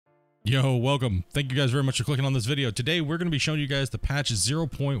Yo, welcome. Thank you guys very much for clicking on this video. Today, we're going to be showing you guys the patch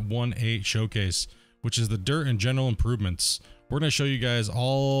 0.18 showcase, which is the dirt and general improvements. We're going to show you guys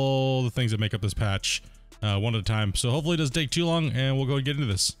all the things that make up this patch one at a time. So hopefully it doesn't take too long and we'll go and get into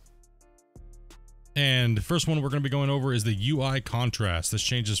this. And the first one we're going to be going over is the UI contrast. This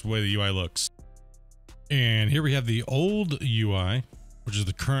changes the way the UI looks. And here we have the old UI, which is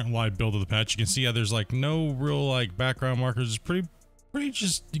the current live build of the patch. You can see how there's like no real like background markers. It's pretty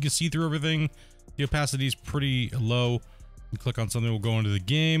just, you can see through everything. The opacity is pretty low. You click on something, we'll go into the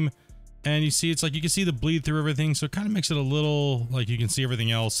game, and you see it's like you can see the bleed through everything, so it kind of makes it a little like you can see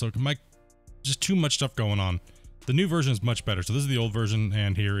everything else, so it might just too much stuff going on. The new version is much better. So this is the old version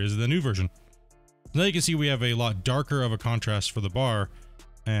and here is the new version. Now you can see we have a lot darker of a contrast for the bar,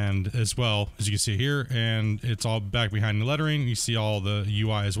 and as well as you can see here, and it's all back behind the lettering. You see all the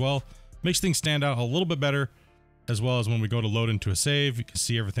UI as well. Makes things stand out a little bit better. As well as when we go to load into a save, you can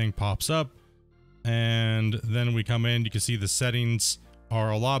see everything pops up, and then we come in, you can see the settings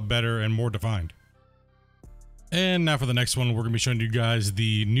are a lot better and more defined. And now for the next one, we're going to be showing you guys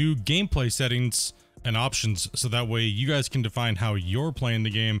the new gameplay settings and options, so that way you guys can define how you're playing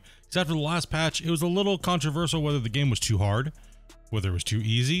the game. Because after the last patch, it was a little controversial whether the game was too hard, whether it was too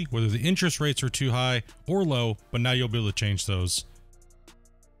easy, whether the interest rates were too high or low, but now you'll be able to change those.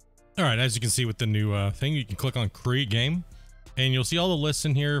 Alright, as you can see with the new thing, you can click on Create Game, and you'll see all the lists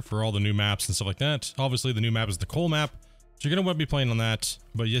in here for all the new maps and stuff like that. Obviously, the new map is the coal map, so you're going to want to be playing on that.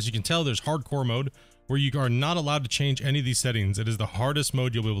 But as you can tell, there's hardcore mode, where you are not allowed to change any of these settings. It is the hardest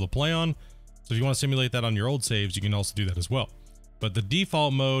mode you'll be able to play on, so if you want to simulate that on your old saves, you can also do that as well. But the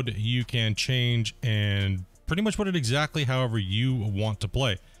default mode, you can change and pretty much put it exactly however you want to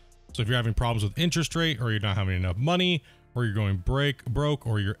play. So if you're having problems with interest rate, or you're not having enough money, or you're going broke,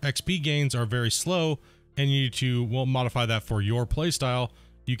 or your XP gains are very slow, and you need to modify that for your playstyle,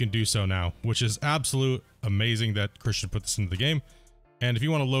 you can do so now, which is absolute amazing that Christian put this into the game. And if you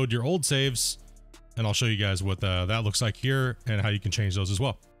want to load your old saves, and I'll show you guys what that looks like here and how you can change those as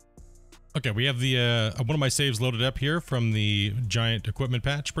well. Okay, we have the one of my saves loaded up here from the giant equipment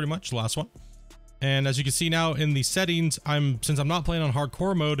patch, pretty much the last one. And as you can see now in the settings, since I'm not playing on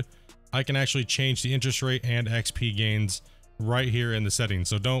hardcore mode, I can actually change the interest rate and XP gains right here in the settings.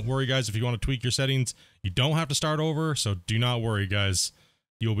 So don't worry guys, if you want to tweak your settings, you don't have to start over, so do not worry guys.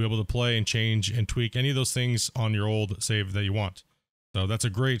 You'll be able to play and change and tweak any of those things on your old save that you want. So that's a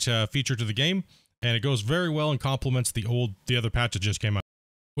great feature to the game, and it goes very well and complements the other patch that just came out.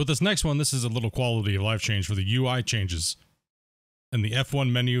 With this next one, this is a little quality of life change for the UI changes. And the F1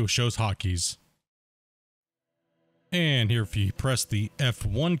 menu shows hotkeys. And here, if you press the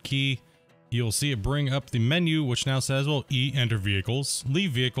F1 key, you'll see it bring up the menu, which now says, well, E, enter vehicles,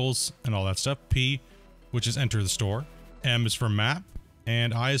 leave vehicles, and all that stuff. P, which is enter the store. M is for map,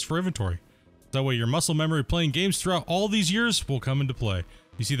 and I is for inventory. That way your muscle memory playing games throughout all these years will come into play.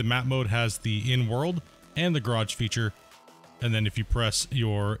 You see the map mode has the in-world and the garage feature. And then if you press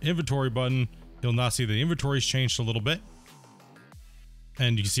your inventory button, you'll now see the inventory's changed a little bit.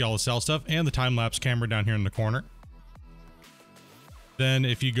 And you can see all the sell stuff and the time-lapse camera down here in the corner. Then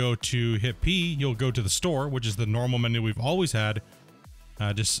if you go to hit P, you'll go to the store, which is the normal menu we've always had.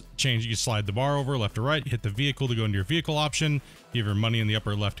 Just change, you slide the bar over left or right, hit the vehicle to go into your vehicle option, you have your money in the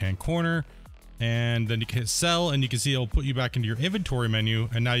upper left hand corner, and then you can hit sell, and you can see it'll put you back into your inventory menu,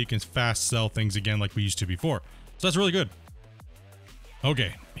 and now you can fast sell things again like we used to before. So that's really good.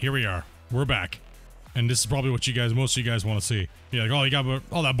 Okay, here we are. We're back. And this is probably what most of you guys want to see. You're like, oh, you got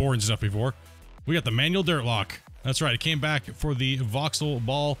all that boring stuff before. We got the manual dirt lock. That's right, it came back for the voxel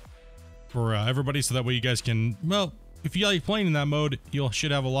ball for everybody, so that way you guys can, well, if you like playing in that mode, you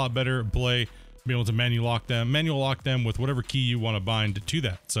should have a lot better play, be able to manual lock them with whatever key you want to bind to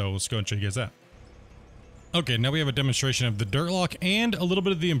that. So let's go and show you guys that. Okay, now we have a demonstration of the dirt lock and a little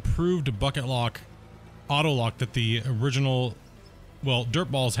bit of the improved bucket lock, auto lock that the original, well,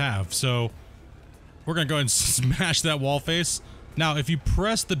 dirt balls have. So we're gonna go ahead and smash that wall face. Now, if you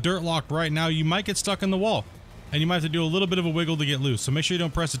press the dirt lock right now, you might get stuck in the wall. And you might have to do a little bit of a wiggle to get loose. So make sure you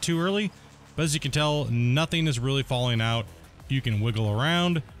don't press it too early. But as you can tell, nothing is really falling out. You can wiggle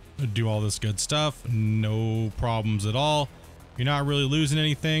around, do all this good stuff. No problems at all. You're not really losing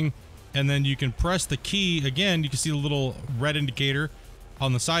anything. And then you can press the key. Again, you can see the little red indicator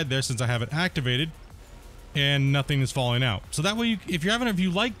on the side there since I have it activated. And nothing is falling out. So that way, if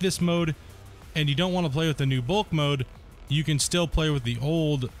you like this mode and you don't want to play with the new bulk mode, you can still play with the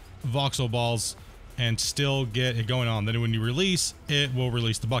old voxel balls and still get it going on. Then when you release, it will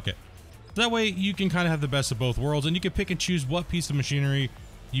release the bucket. That way you can kind of have the best of both worlds, and you can pick and choose what piece of machinery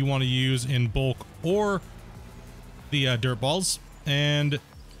you want to use in bulk or the dirt balls. And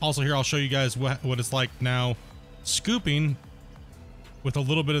Also here, I'll show you guys what it's like now scooping with a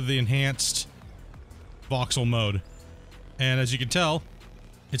little bit of the enhanced voxel mode. And as you can tell,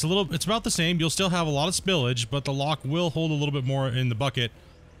 it's about the same. You'll still have a lot of spillage, but the lock will hold a little bit more in the bucket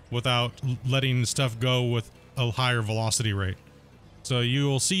without letting stuff go with a higher velocity rate. So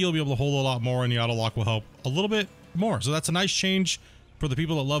you'll see you'll be able to hold a lot more, and the auto lock will help a little bit more. So that's a nice change for the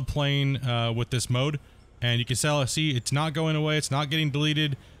people that love playing with this mode. And you can see it's not going away. It's not getting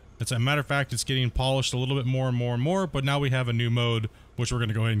deleted. As a matter of fact, it's getting polished a little bit more and more and more. But now we have a new mode, which we're going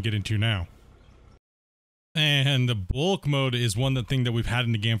to go ahead and get into now. And the bulk mode is one thing that we've had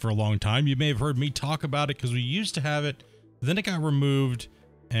in the game for a long time. You may have heard me talk about it because we used to have it, then it got removed,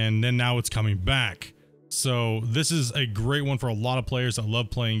 and then now it's coming back. So this is a great one for a lot of players that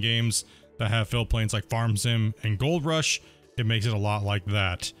love playing games that have fill planes like Farm Sim and Gold Rush. It makes it a lot like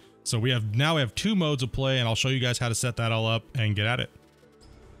that. So now we have 2 modes of play, and I'll show you guys how to set that all up and get at it.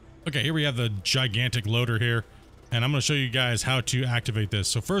 Okay, here we have the gigantic loader here, and I'm going to show you guys how to activate this.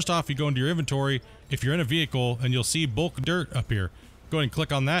 So first off, you go into your inventory if you're in a vehicle, and you'll see bulk dirt up here. Go ahead and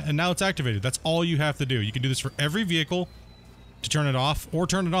click on that, and now it's activated. That's all you have to do. You can do this for every vehicle to turn it off or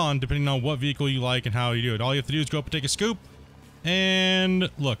turn it on, depending on what vehicle you like and how you do it. All you have to do is go up and take a scoop, and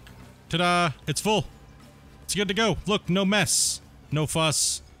look, ta-da, it's full. It's good to go. Look, no mess, no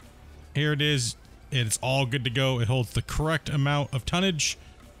fuss. Here it is. It's all good to go. It holds the correct amount of tonnage,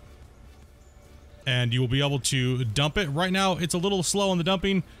 and you will be able to dump it. Right now, it's a little slow on the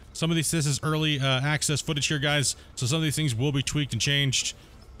dumping. This is early access footage here, guys. So some of these things will be tweaked and changed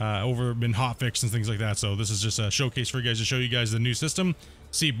been hotfixed and things like that. So this is just a showcase for you guys to show you guys the new system.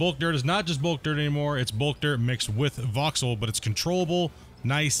 See, bulk dirt is not just bulk dirt anymore. It's bulk dirt mixed with voxel, but it's controllable,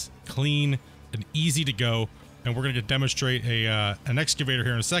 nice, clean, and easy to go. And we're going to demonstrate an excavator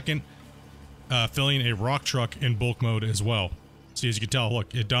here in a second, filling a rock truck in bulk mode as well. See, as you can tell,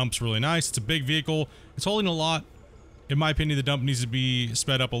 look, it dumps really nice. It's a big vehicle. It's holding a lot. In my opinion, the dump needs to be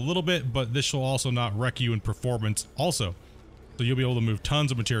sped up a little bit, but this will also not wreck you in performance also. So you'll be able to move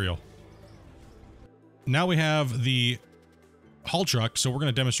tons of material. Now we have the haul truck, so we're going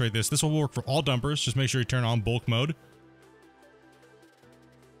to demonstrate this. This will work for all dumpers. Just make sure you turn on bulk mode.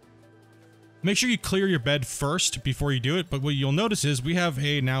 Make sure you clear your bed first before you do it, but what you'll notice is we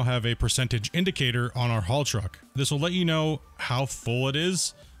now have a percentage indicator on our haul truck. This will let you know how full it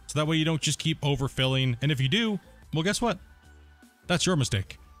is, so that way you don't just keep overfilling. And if you do, well, guess what? That's your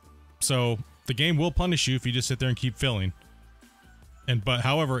mistake. So the game will punish you if you just sit there and keep filling. But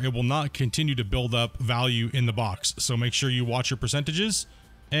however, it will not continue to build up value in the box. So make sure you watch your percentages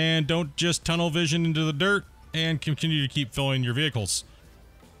and don't just tunnel vision into the dirt and continue to keep filling your vehicles.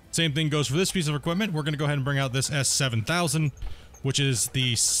 Same thing goes for this piece of equipment. We're going to go ahead and bring out this S7000, which is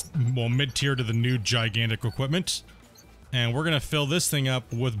the mid-tier to the new gigantic equipment. And we're going to fill this thing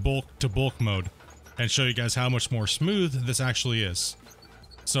up with bulk to bulk mode and show you guys how much more smooth this actually is.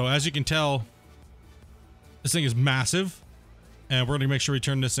 So as you can tell, this thing is massive, and we're going to make sure we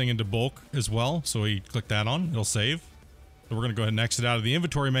turn this thing into bulk as well. So we click that on, it'll save. So we're going to go ahead and exit out of the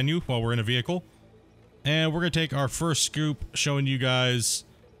inventory menu while we're in a vehicle. And we're going to take our first scoop, showing you guys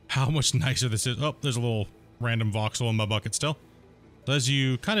how much nicer this is. Oh, there's a little random voxel in my bucket still. So as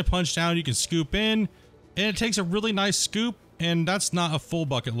you kind of punch down, you can scoop in, and it takes a really nice scoop, and that's not a full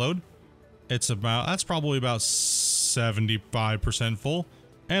bucket load. That's probably about 75% full,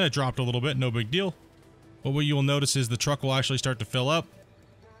 and it dropped a little bit, no big deal. But what you will notice is the truck will actually start to fill up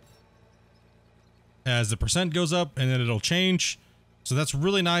as the percent goes up, and then it'll change. So that's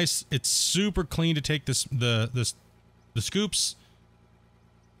really nice. It's super clean to take the scoops.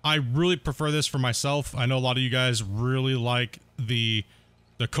 I really prefer this for myself. I know a lot of you guys really like the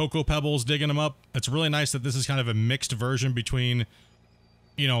Cocoa Pebbles, digging them up. It's really nice that this is kind of a mixed version between,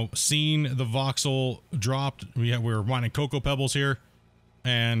 you know, seeing the voxel dropped. We're mining Cocoa Pebbles here,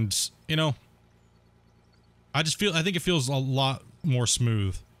 and you know, I think it feels a lot more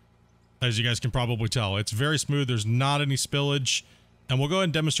smooth, as you guys can probably tell. It's very smooth. There's not any spillage, and we'll go ahead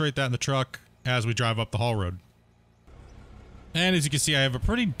and demonstrate that in the truck as we drive up the haul road. And as you can see, I have a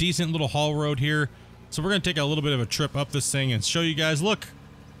pretty decent little haul road here. So we're going to take a little bit of a trip up this thing and show you guys, look,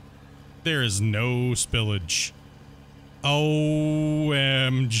 there is no spillage.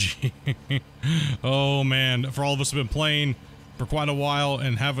 OMG. Oh man, for all of us who have been playing for quite a while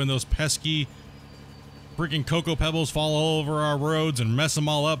and having those pesky freaking Cocoa Pebbles fall all over our roads and mess them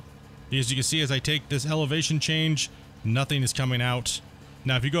all up. As you can see, as I take this elevation change, nothing is coming out.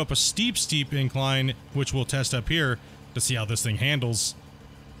 Now, if you go up a steep incline, which we'll test up here, to see how this thing handles,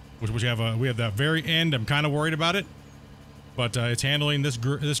 which we have that very end. I'm kind of worried about it, but it's handling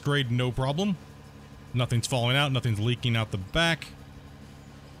this grade no problem. Nothing's falling out, nothing's leaking out the back.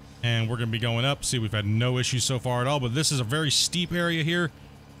 And we're going to be going up. See, we've had no issues so far at all, but this is a very steep area here.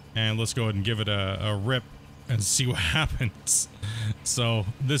 And let's go ahead and give it a rip and see what happens. So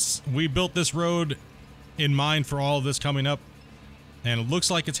we built this road in mind for all of this coming up. And it looks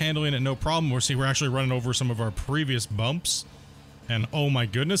like it's handling it no problem. We're actually running over some of our previous bumps. And oh my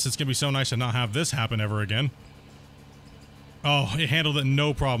goodness, it's going to be so nice to not have this happen ever again. Oh, it handled it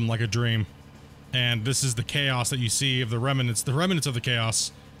no problem, like a dream. And this is the chaos that you see of the remnants of the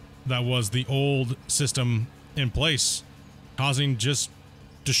chaos that was the old system in place, causing just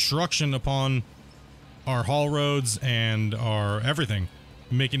destruction upon our haul roads and our everything,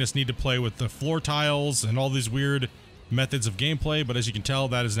 making us need to play with the floor tiles and all these weird methods of gameplay. But as you can tell,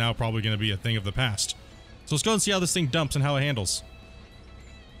 that is now probably going to be a thing of the past. So let's go and see how this thing dumps and how it handles.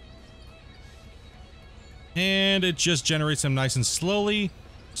 And it just generates them nice and slowly,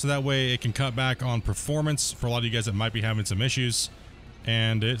 so that way it can cut back on performance for a lot of you guys that might be having some issues.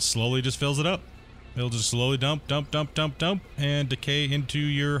 And it slowly just fills it up. It'll just slowly dump, and decay into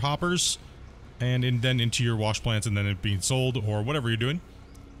your hoppers, and then into your wash plants, and then it being sold or whatever you're doing.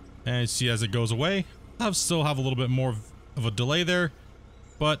 And see, as it goes away, I'll still have a little bit more of a delay there,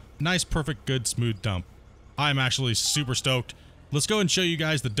 but nice, perfect, good, smooth dump. I'm actually super stoked. Let's go and show you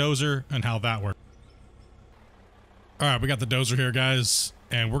guys the dozer and how that works. All right, we got the dozer here, guys,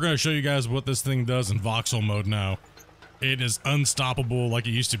 and we're going to show you guys what this thing does in voxel mode now. It is unstoppable like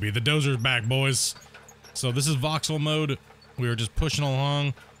it used to be. The dozer's back, boys. So this is voxel mode. We are just pushing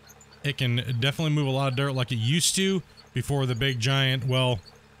along. It can definitely move a lot of dirt like it used to before the big giant, well,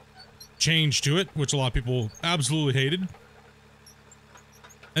 change to it, which a lot of people absolutely hated.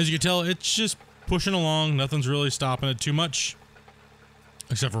 As you can tell, it's just pushing along. Nothing's really stopping it too much.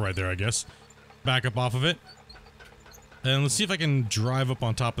 Except for right there, I guess. Back up off of it. And let's see if I can drive up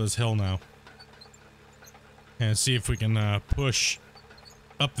on top of this hill now. And see if we can push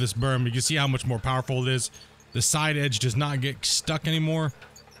up this berm. You can see how much more powerful it is. The side edge does not get stuck anymore.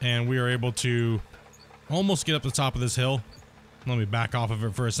 And we are able to almost get up the top of this hill. Let me back off of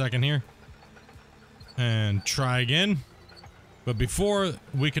it for a second here. And try again. But before,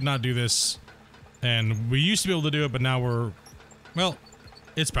 we could not do this. And we used to be able to do it, but now we're... Well,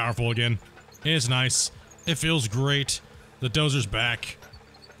 it's powerful again. It's nice. It feels great. The dozer's back.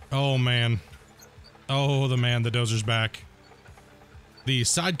 Oh, man. Oh, the dozer's back. The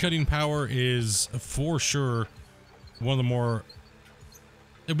side cutting power is for sure one of the more...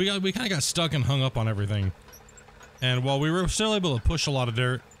 We kind of got stuck and hung up on everything. And while we were still able to push a lot of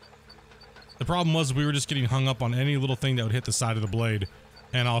dirt, the problem was we were just getting hung up on any little thing that would hit the side of the blade.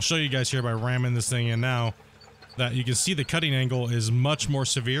 And I'll show you guys here by ramming this thing in now that you can see the cutting angle is much more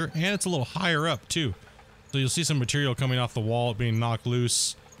severe, and it's a little higher up too. So you'll see some material coming off the wall being knocked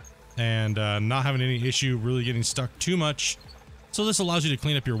loose, and not having any issue really getting stuck too much. So this allows you to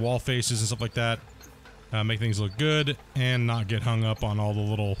clean up your wall faces and stuff like that, make things look good, and not get hung up on all the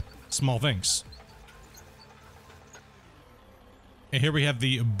little small things. And here we have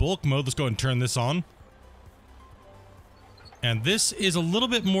the bulk mode. Let's go ahead and turn this on. And this is a little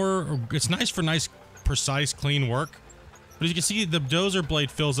bit more, it's nice for nice, precise, clean work. But as you can see, the dozer blade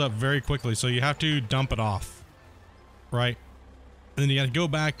fills up very quickly, so you have to dump it off, right? And then you got to go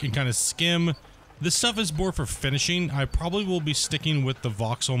back and kind of skim. This stuff is more for finishing. I probably will be sticking with the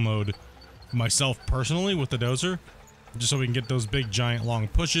voxel mode myself personally with the dozer, just so we can get those big, giant, long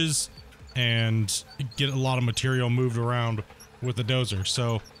pushes and get a lot of material moved around with the dozer.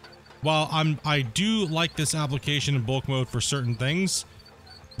 So while I do like this application in bulk mode for certain things,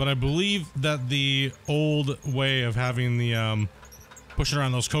 but I believe that the old way of having the pushing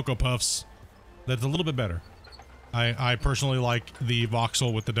around those Cocoa Puffs, that's a little bit better. I personally like the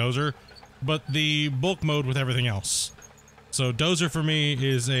voxel with the dozer, but the bulk mode with everything else. So dozer for me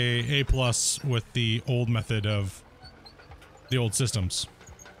is a plus with the old method of the old systems.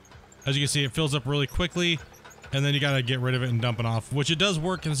 As you can see, it fills up really quickly, and then you gotta get rid of it and dump it off, which it does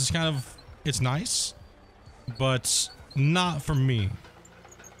work, and this is kind of, it's nice, but not for me.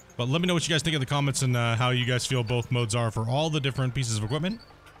 But let me know what you guys think in the comments, and how you guys feel both modes are for all the different pieces of equipment.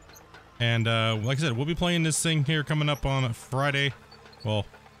 And like I said, we'll be playing this thing here coming up on Friday. Well,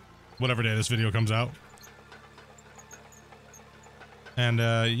 whatever day this video comes out. And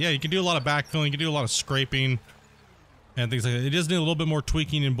yeah, you can do a lot of backfilling, you can do a lot of scraping and things like that. It does need a little bit more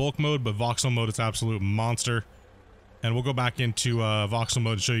tweaking in bulk mode, but voxel mode is absolute monster. And we'll go back into voxel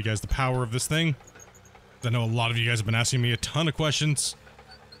mode to show you guys the power of this thing. I know a lot of you guys have been asking me a ton of questions.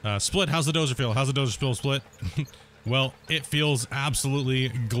 Split, how's the dozer feel? How's the dozer feel, Split? Well, it feels absolutely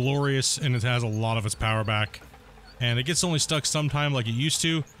glorious, and it has a lot of its power back. And it gets only stuck sometime like it used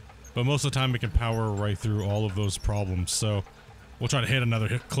to, but most of the time it can power right through all of those problems. So We'll try to hit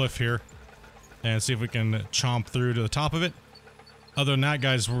another cliff here and see if we can chomp through to the top of it. Other than that,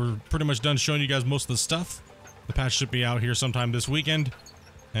 guys, we're pretty much done showing you guys most of the stuff. The patch should be out here sometime this weekend,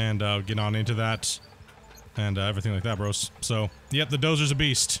 and get on into that and everything like that, bros. So, yep, the Dozer's a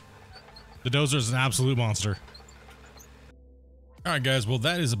beast. The Dozer's an absolute monster. Alright, guys, well,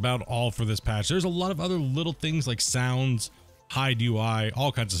 that is about all for this patch. There's a lot of other little things like sounds, hide UI,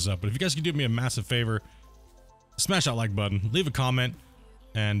 all kinds of stuff. But if you guys can do me a massive favor, smash that like button, leave a comment,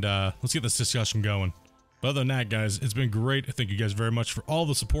 and let's get this discussion going. But other than that, guys, it's been great. Thank you guys very much for all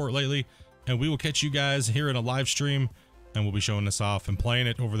the support lately, and we will catch you guys here in a live stream, and we'll be showing this off and playing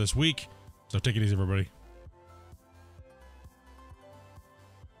it over this week. So take it easy, everybody.